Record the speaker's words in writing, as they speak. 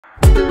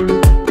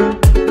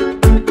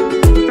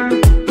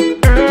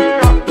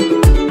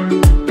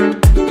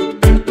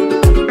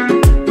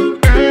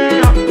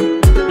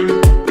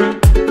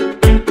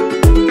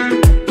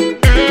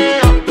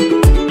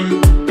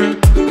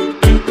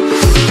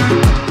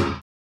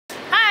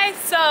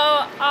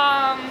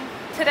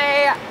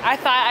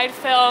thought I'd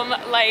film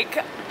like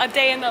a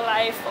day in the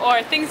life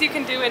or things you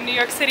can do in New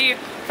York City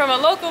from a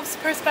local's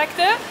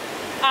perspective.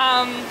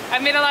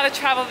 I've made a lot of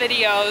travel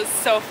videos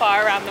so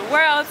far around the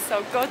world,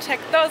 so go check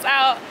those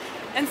out.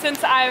 And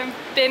since I've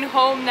been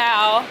home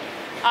now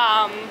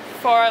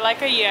for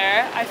like a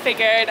year, I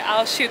figured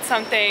I'll shoot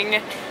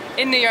something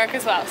in New York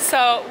as well.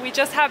 So we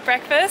just had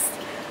breakfast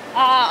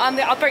on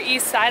the Upper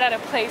East Side at a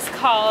place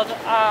called,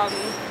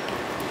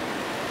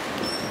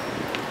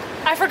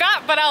 I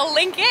forgot, but I'll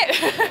link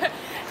it.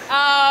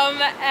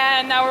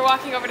 And now we're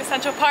walking over to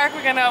Central Park.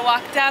 We're gonna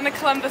walk down the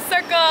Columbus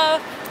Circle,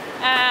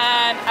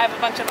 and I have a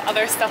bunch of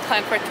other stuff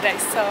planned for today,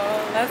 so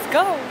let's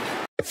go.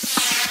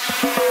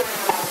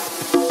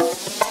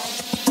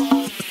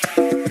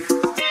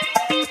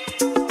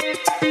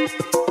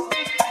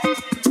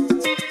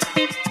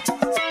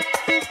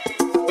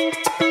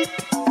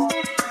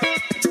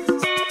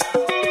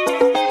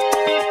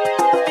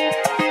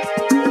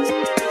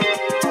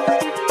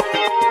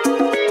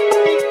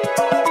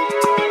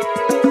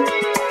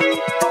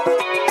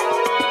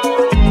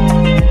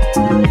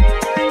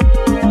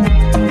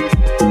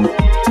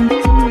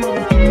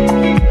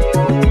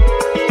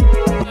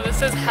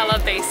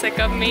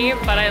 Of me,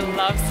 but I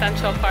love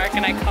Central Park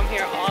and I come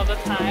here all the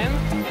time.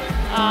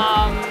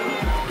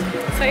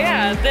 So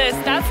yeah,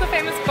 that's the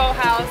famous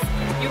boathouse.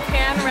 You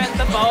can rent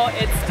the boat.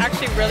 It's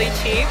actually really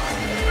cheap,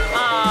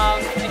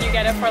 and you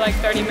get it for like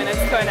 30 minutes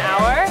to an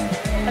hour.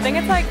 I think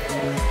it's like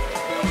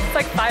 $5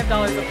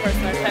 a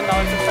person or $10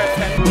 a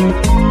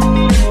person.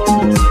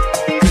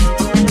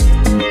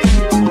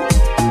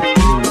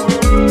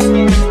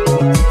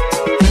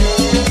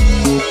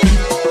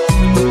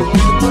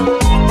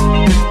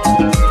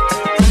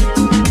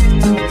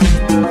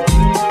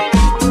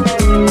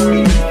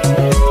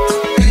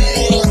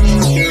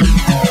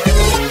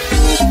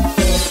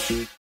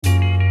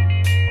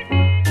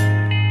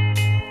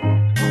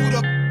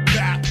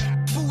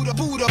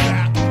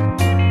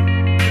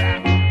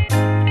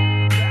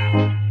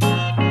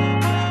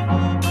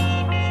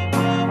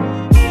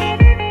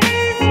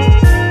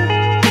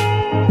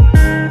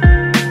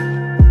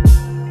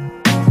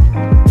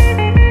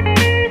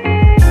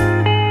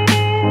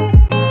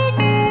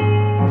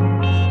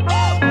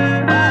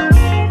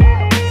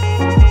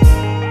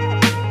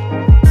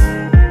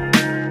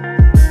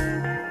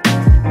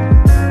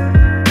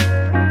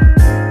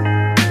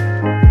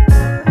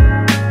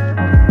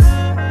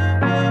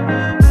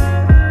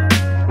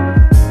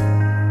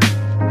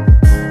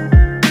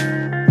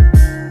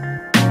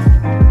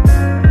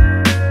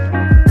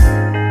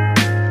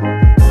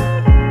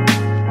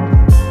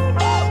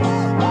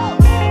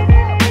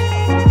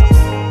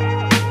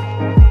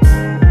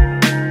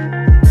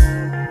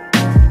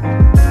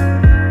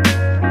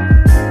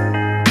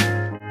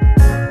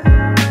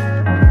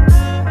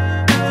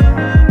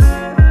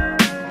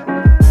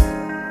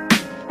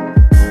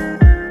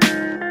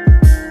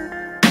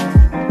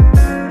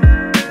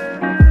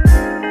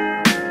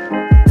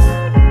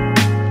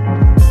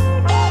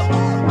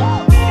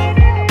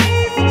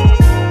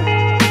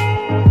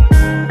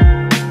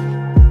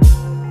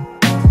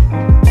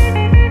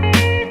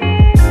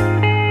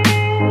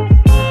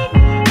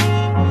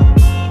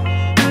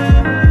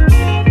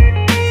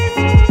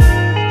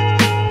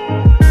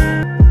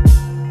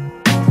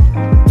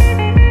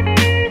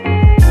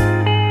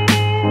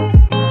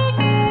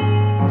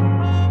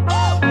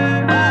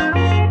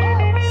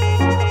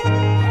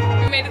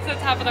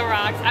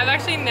 I've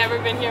actually never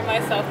been here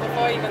myself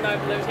before, even though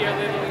I've lived here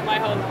literally my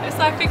whole life,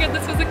 so I figured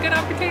this was a good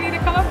opportunity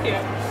to come up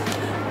here.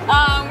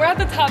 We're at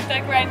the top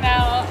deck right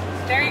now.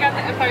 There you got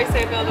the Empire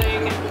State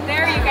Building.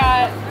 There you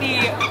got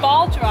the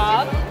ball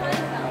drop,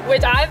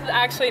 which I've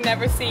actually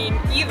never seen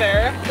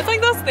either. It's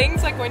like those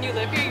things like when you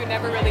live here you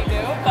never really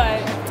do,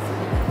 but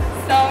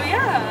so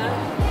yeah.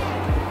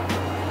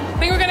 I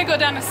think we're gonna go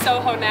down to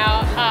Soho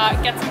now,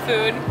 get some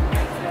food,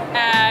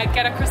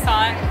 get a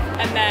croissant,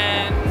 and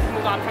then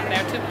move on from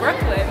there to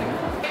Brooklyn.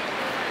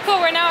 Cool,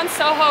 we're now in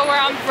Soho.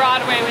 We're on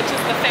Broadway, which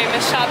is the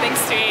famous shopping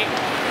street.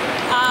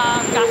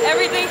 Got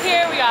everything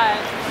here. We got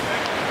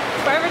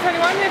Forever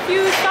 21 if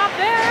you stop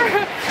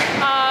there.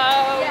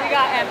 We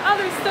got And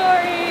Other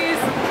Stories,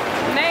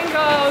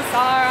 Mango,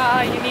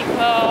 Zara,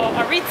 Uniqlo,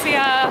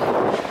 Aritzia.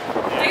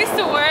 I used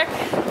to work,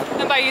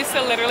 and by used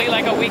to literally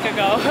like a week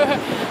ago,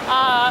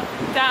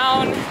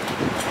 down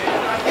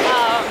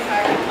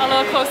a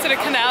little closer to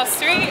Canal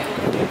Street,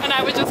 and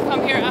I would just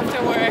come here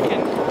after work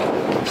and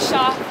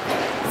shop,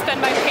 spend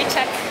my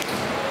paycheck.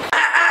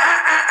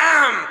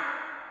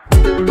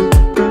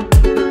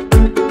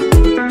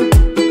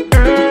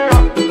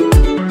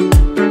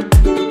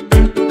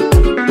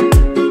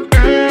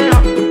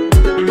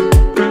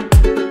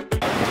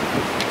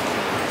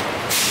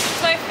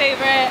 It's my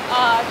favorite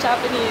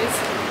Japanese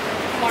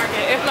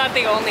market, if not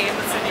the only in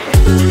the city.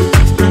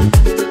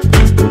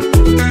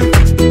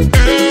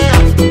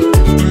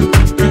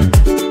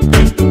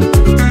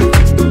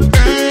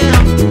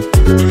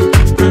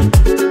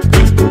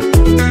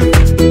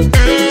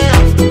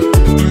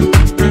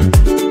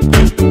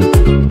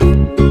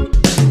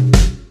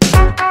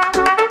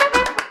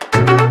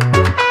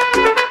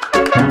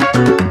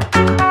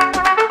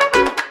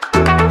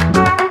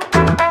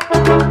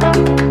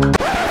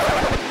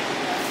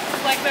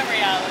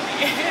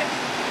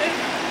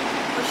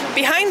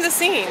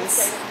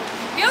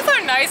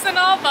 nice and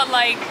all, but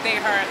like they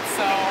hurt,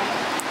 so.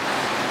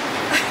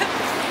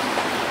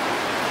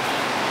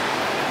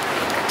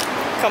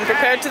 Come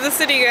prepared to the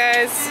city,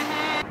 guys.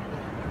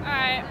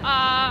 Alright,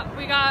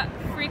 we got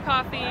free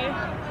coffee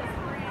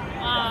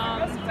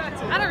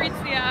at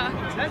Aritzia,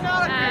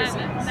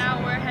 and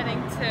now we're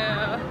heading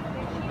to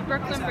the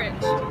Brooklyn Bridge.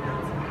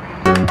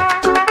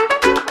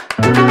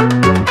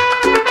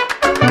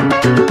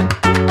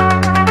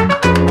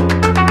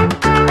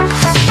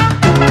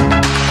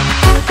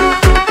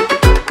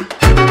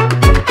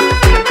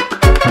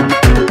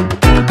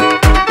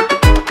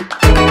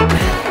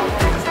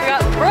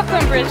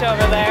 Bridge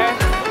over there.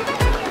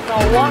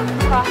 We'll walk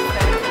across it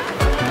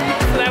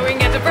so that we can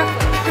get to Brooklyn.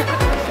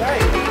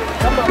 Right,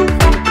 come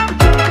on.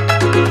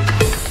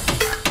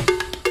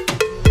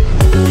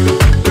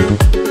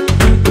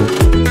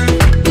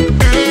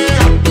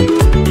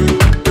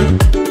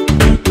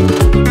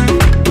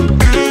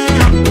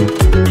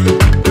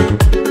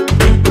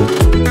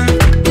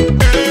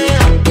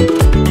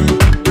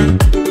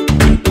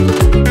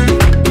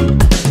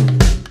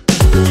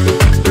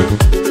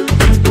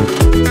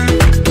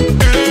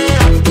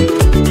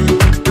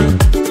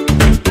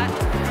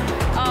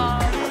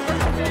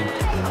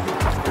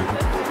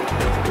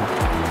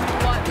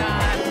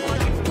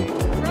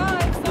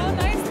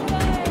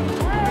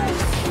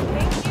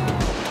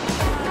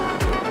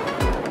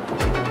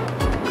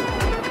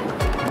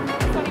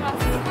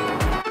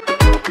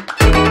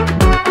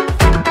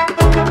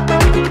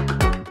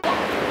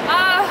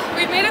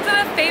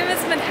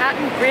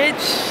 Bridge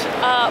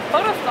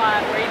photo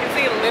spot where you can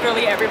see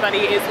literally everybody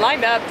is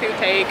lined up to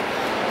take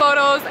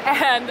photos,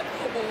 and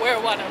we're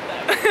one of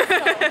them.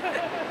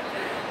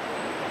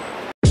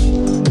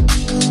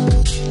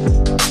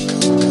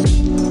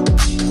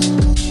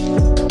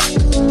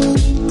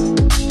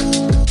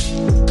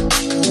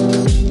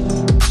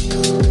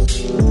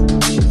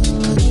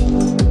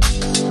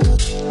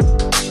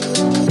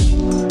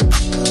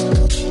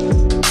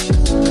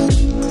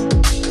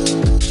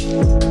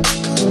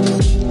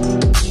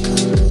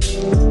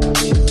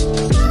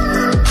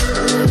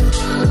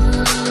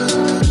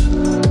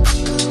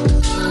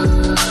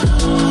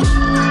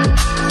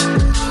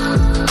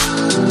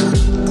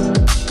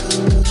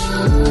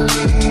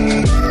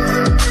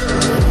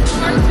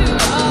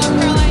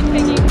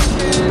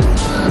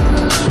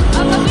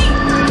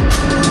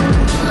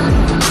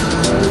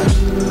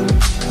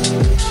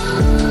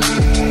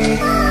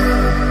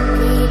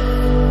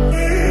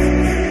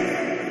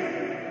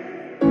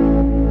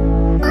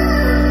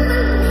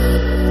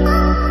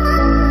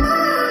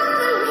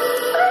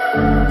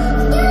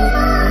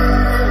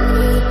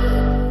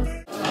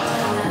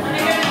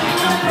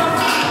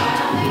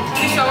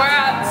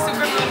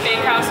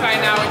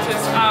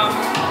 So.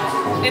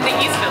 In the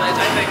East Village,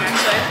 I think,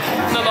 actually,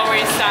 on the Lower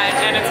East Side,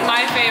 and it's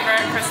my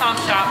favorite croissant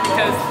shop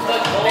because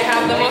they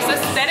have the most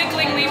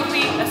aesthetically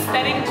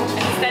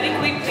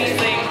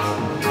pleasing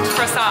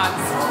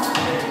croissants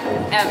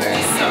ever.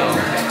 So,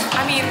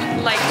 I mean,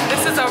 like,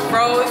 this is a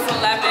rose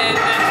lemon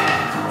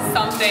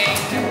something.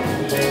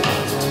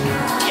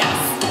 Yes.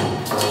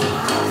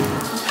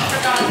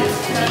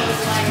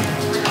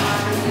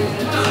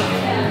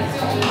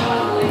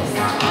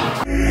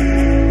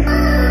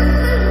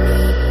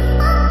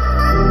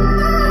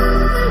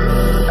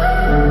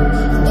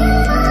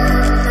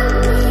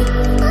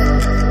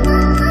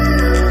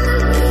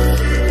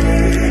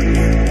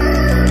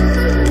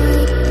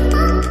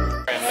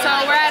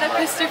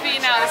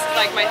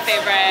 Like my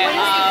favorite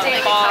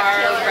bar,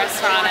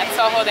 restaurant at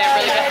Soho. They have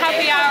really good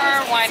happy hour.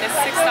 Wine is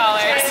 $6.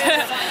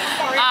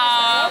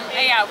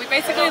 And yeah, we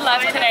basically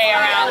left today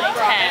around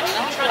 10,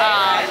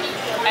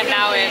 and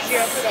now it's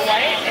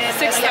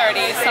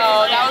 6:30.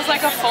 So that was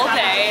like a full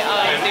day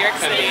of New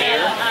York City.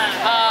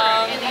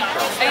 And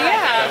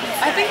yeah,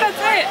 I think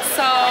that's it.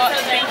 So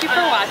thank you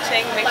for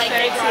watching. Make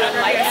sure to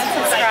like and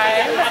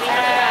subscribe.